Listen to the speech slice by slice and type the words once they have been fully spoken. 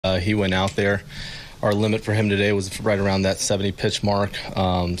He went out there. Our limit for him today was right around that 70 pitch mark.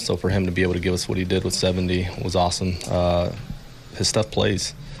 So for him to be able to give us what he did with 70 was awesome. His stuff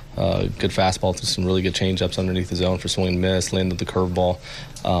plays. Good fastball through some really good changeups underneath the zone for swing and miss, landed the curveball.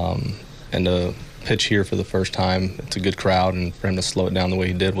 And the pitch here for the first time, it's a good crowd, and for him to slow it down the way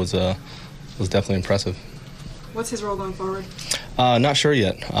he did was definitely impressive. What's his role going forward? Not sure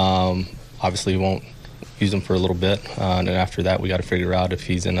yet. Obviously, we won't use him for a little bit, and then after that we got to figure out if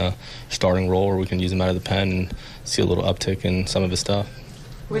he's in a starting role or we can use him out of the pen and see a little uptick in some of his stuff.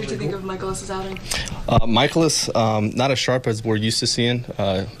 What did you think of Michaelis's outing? Michaelis, not as sharp as we're used to seeing,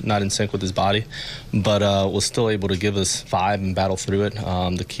 not in sync with his body, but was still able to give us 5 and battle through it.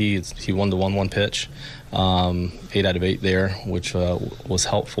 The key is he won the 1-1 pitch, 8 out of 8 there, which was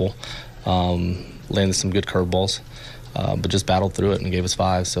helpful. Landed some good curveballs, but just battled through it and gave us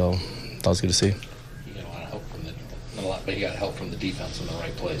 5, so that was good to see. But he got help from the defense in the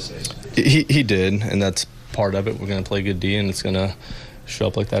right places. He did, and that's part of it. We're going to play good D, and it's going to show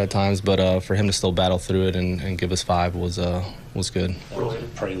up like that at times. But for him to still battle through it and give us 5 was good. That was a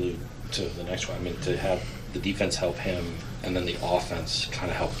prelude to the next one. I mean, to have the defense help him and then the offense kind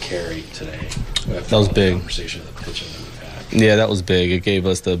of help carry today. That was big. Conversation of the pitching that we've had. Yeah, that was big. It gave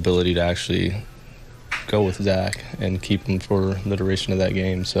us the ability to actually go with Zack and keep him for the duration of that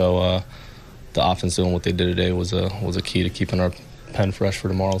game. So. The offense doing what they did today was a key to keeping our pen fresh for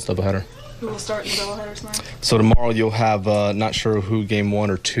tomorrow's doubleheader. Who will start in the doubleheader tomorrow? So tomorrow you'll have not sure who game 1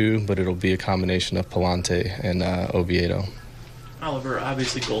 or 2, but it'll be a combination of Pallante and Oviedo. Oliver,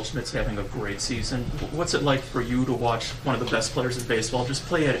 obviously Goldschmidt's having a great season. What's it like for you to watch one of the best players in baseball just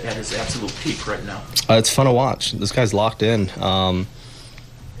play at his absolute peak right now? It's fun to watch. This guy's locked in, and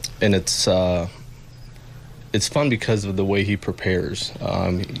it's fun because of the way he prepares.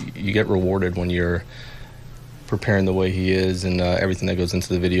 You get rewarded when you're preparing the way he is and everything that goes into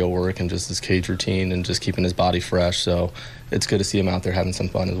the video work and just his cage routine and just keeping his body fresh. So it's good to see him out there having some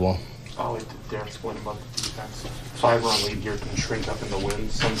fun as well. Ollie, Darren's point about the defense. 5-run lead here can shrink up in the wind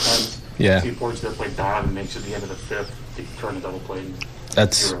sometimes. Yeah. Two boards there play dive and makes it the end of the 5th. They turn a double play.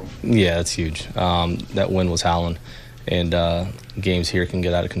 That's huge. That wind was howling. And games here can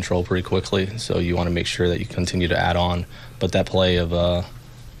get out of control pretty quickly, so you want to make sure that you continue to add on. But that play of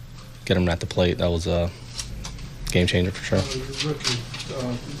get him at the plate, that was a game changer for sure. Rookie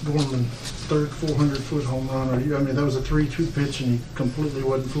Gorman, third 400-foot home run. I mean, that was a 3-2 pitch, and he completely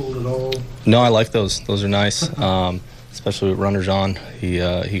wasn't fooled at all. No, I like those. Those are nice, especially with runners on. He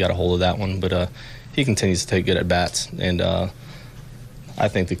got a hold of that one, but he continues to take good at bats, and I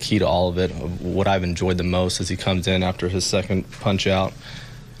think the key to all of it, what I've enjoyed the most, is he comes in after his second punch out,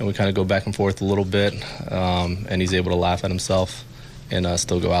 and we kind of go back and forth a little bit, and he's able to laugh at himself and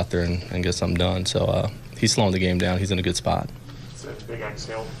still go out there and get something done. So he's slowing the game down. He's in a good spot. It's a big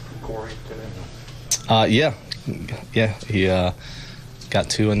exhale from Corey today. Yeah. He got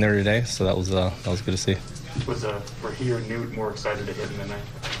 2 in there today, so that was good to see. Were he or Newt more excited to hit him tonight?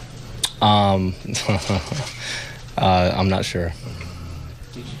 I'm not sure.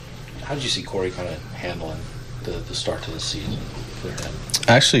 How did you see Corey kind of handling the start to the season for him?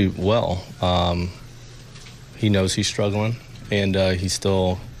 Actually, well. He knows he's struggling, and he's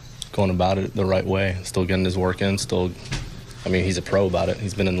still going about it the right way, still getting his work in, he's a pro about it.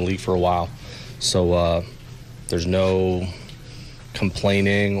 He's been in the league for a while. So there's no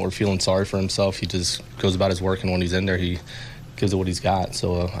complaining or feeling sorry for himself. He just goes about his work, and when he's in there, he gives it what he's got.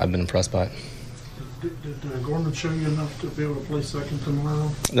 So I've been impressed by it. Did Gorman show you enough to be able to play second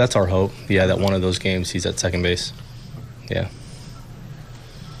tomorrow? That's our hope. Yeah, that one of those games he's at second base. Yeah.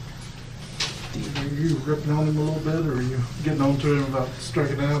 Are you ripping on him a little bit, or are you getting on to him about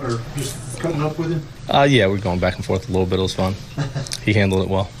striking out, or just cutting up with him? Yeah, we're going back and forth a little bit. It was fun. He handled it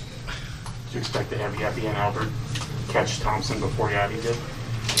well. Do you expect to have Yeppe and Albert catch Thompson before Yachty did?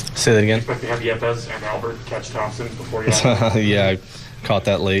 Say that again? Do you expect to have Yepes and Albert catch Thompson before Yachty did? Yeah, I caught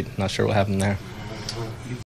that late. Not sure what happened there.